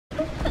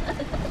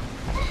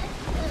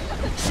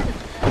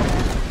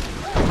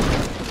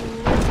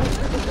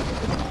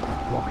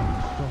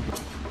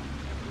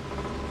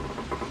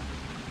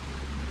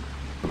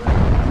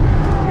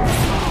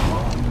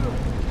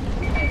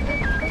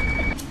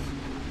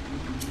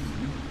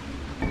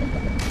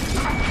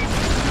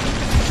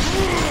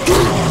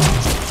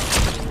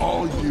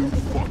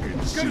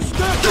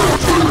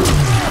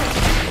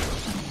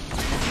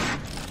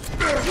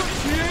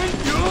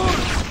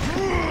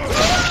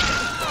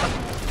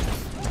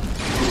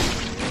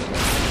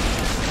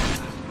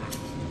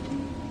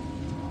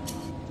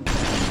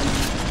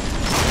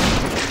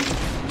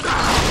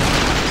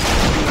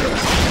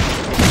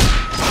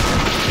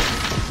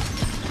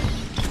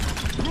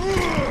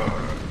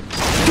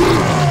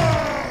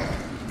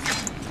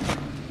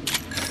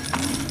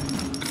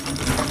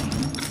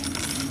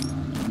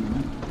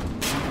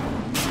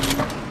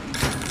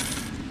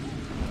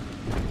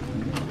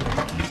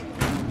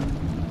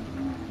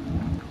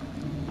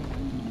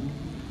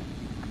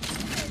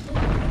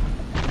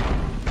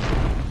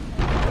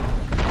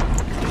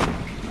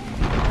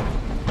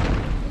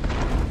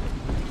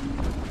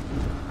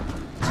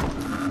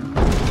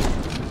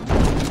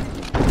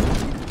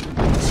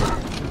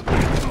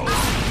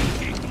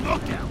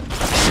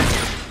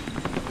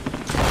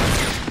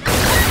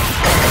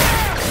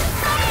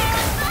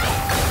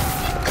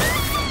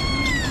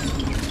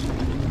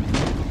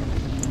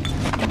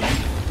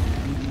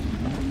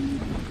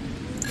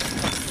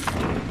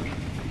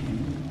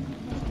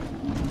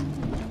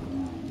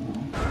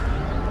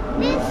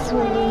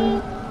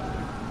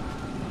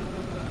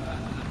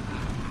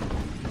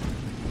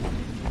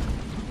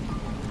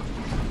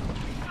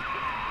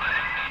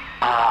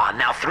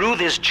Now through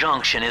this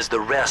junction is the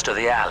rest of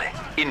the alley,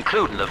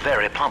 including the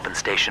very pumping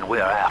station we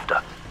are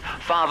after.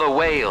 Father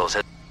Wales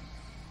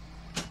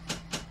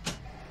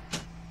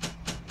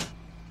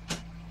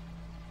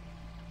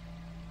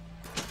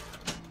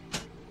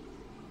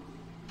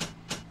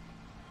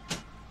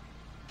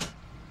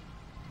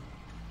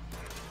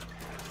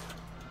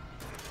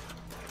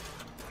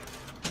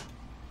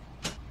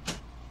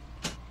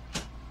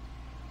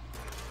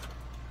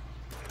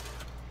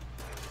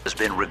has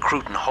been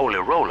recruiting holy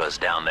rollers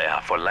down there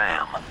for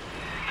lamb.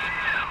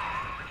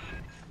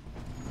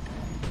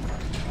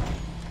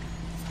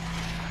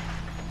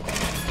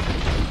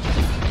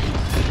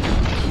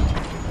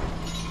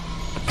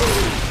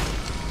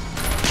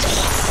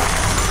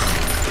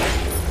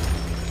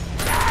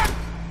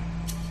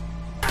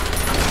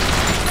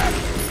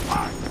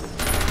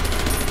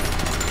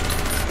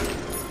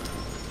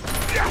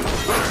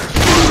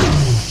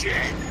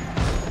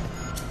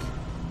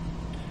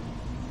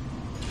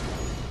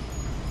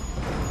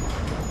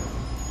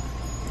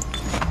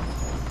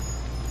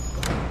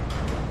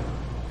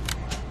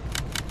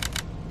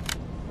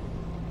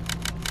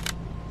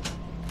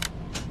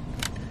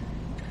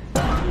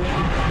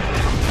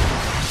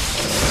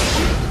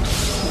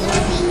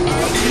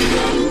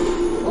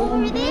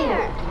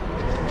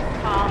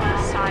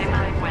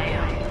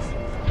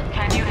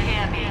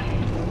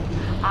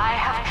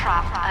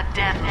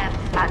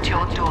 At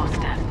your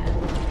doorstep.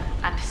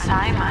 And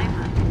Simon,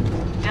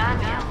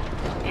 Daniel,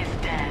 is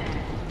dead.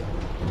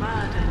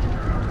 Murdered.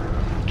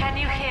 Can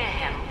you hear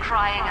him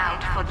crying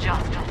out for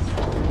justice?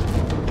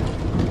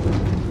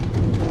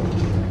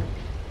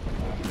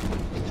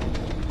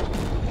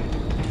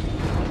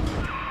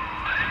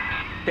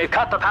 They've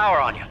cut the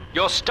power on you.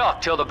 You're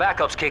stuck till the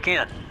backups kick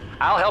in.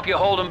 I'll help you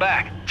hold them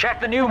back.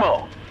 Check the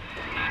pneumo.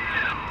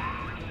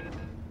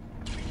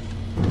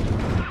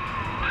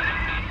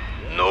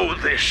 Know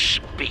this,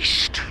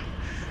 beast.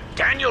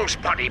 Daniel's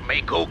body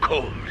may go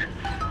cold,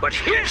 but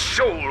his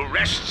soul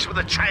rests with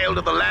the child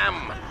of the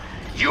Lamb.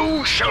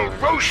 You shall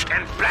roast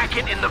and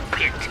blacken in the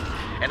pit,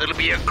 and it'll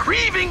be a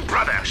grieving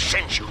brother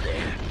sent you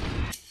there.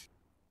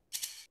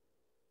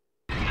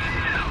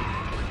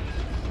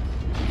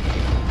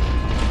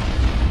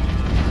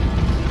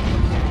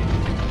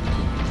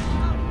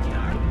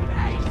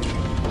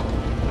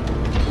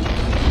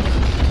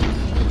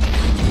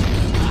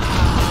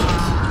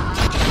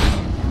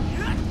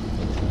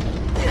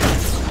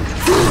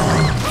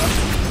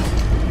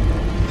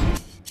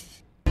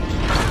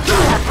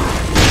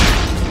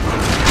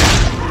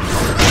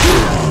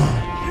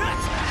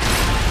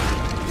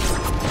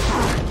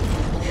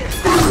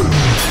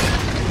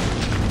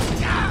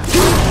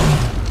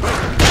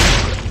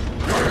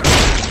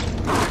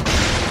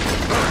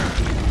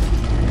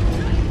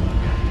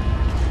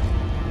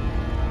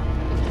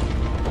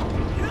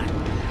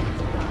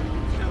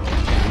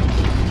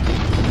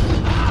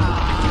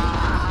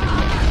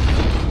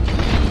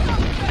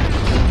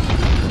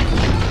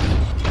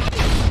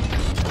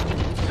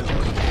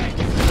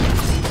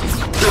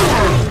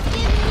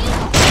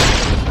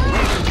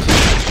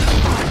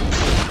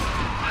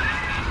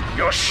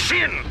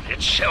 Sin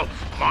itself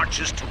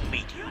marches to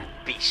meet you,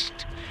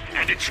 beast,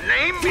 and its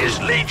name is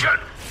Legion.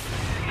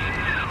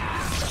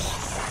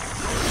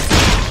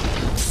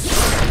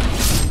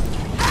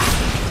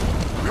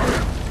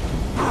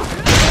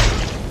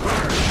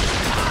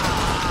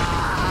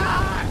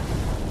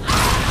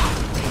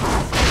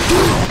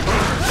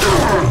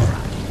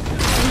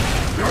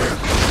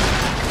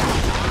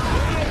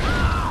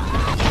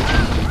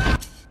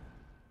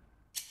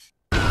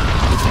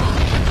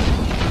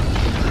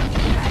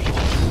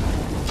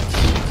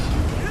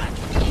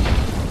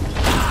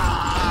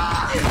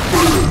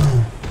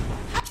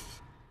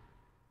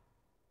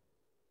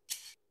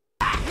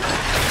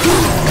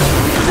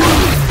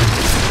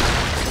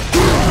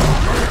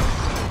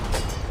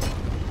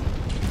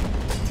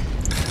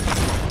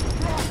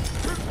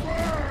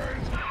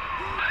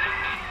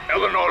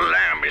 eternal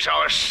lamb is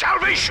our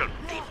salvation,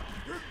 demon.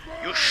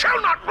 You shall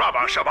not rob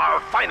us of our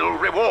final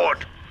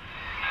reward.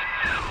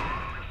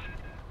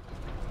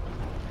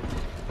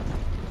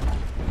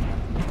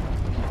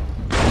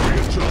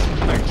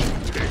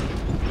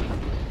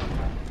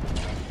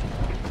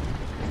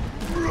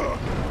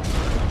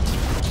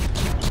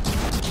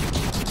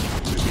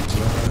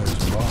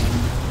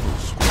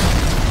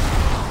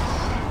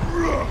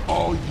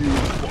 All you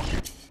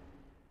fucking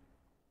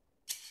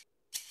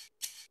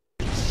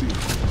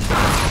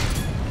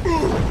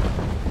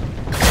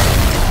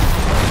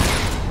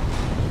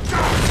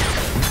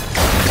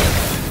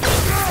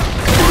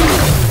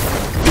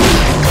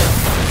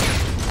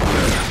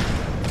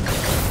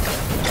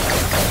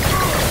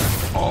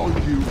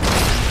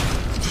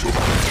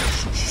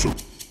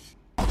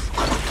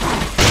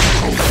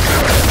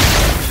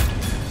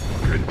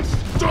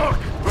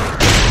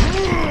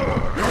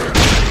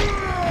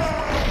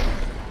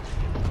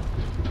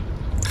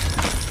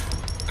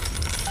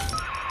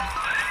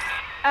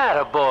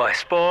Attaboy,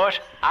 sport.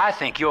 I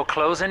think you're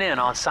closing in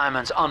on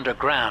Simon's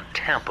underground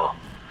temple.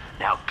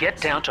 Now get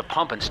down to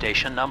pumping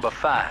station number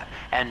 5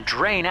 and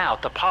drain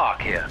out the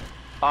park here.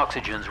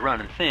 Oxygen's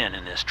running thin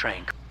in this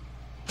train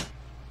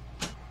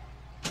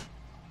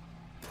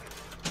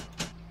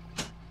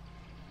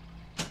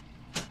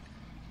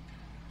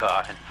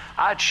car, and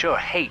I'd sure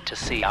hate to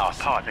see our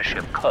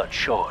partnership cut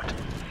short.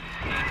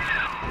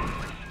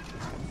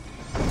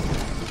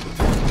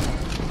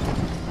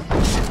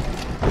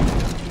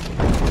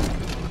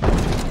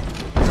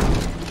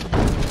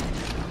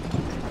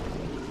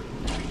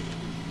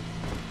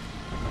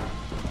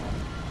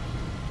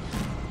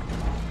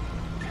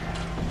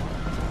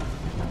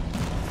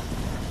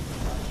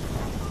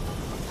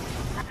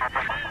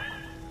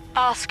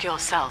 Ask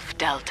yourself,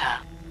 Delta.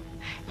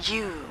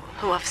 You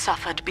who have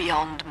suffered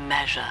beyond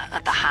measure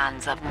at the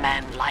hands of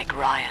men like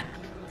Ryan.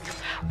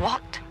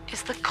 What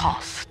is the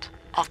cost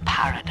of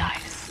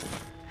paradise?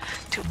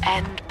 To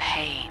end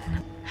pain,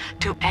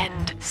 to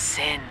end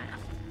sin.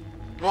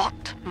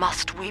 What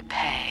must we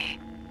pay?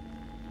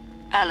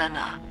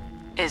 Eleanor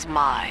is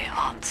my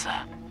answer.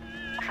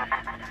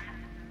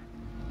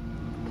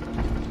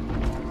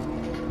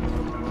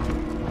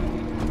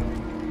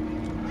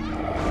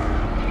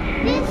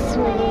 This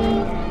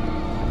way.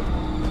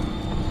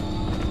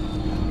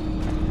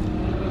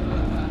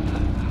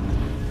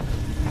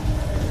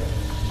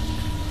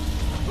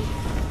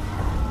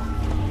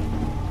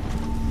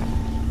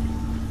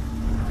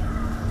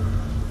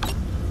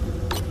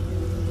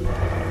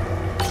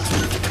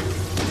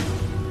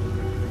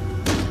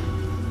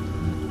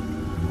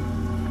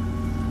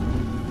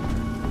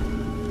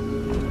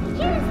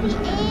 Here's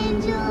the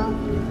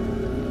angel.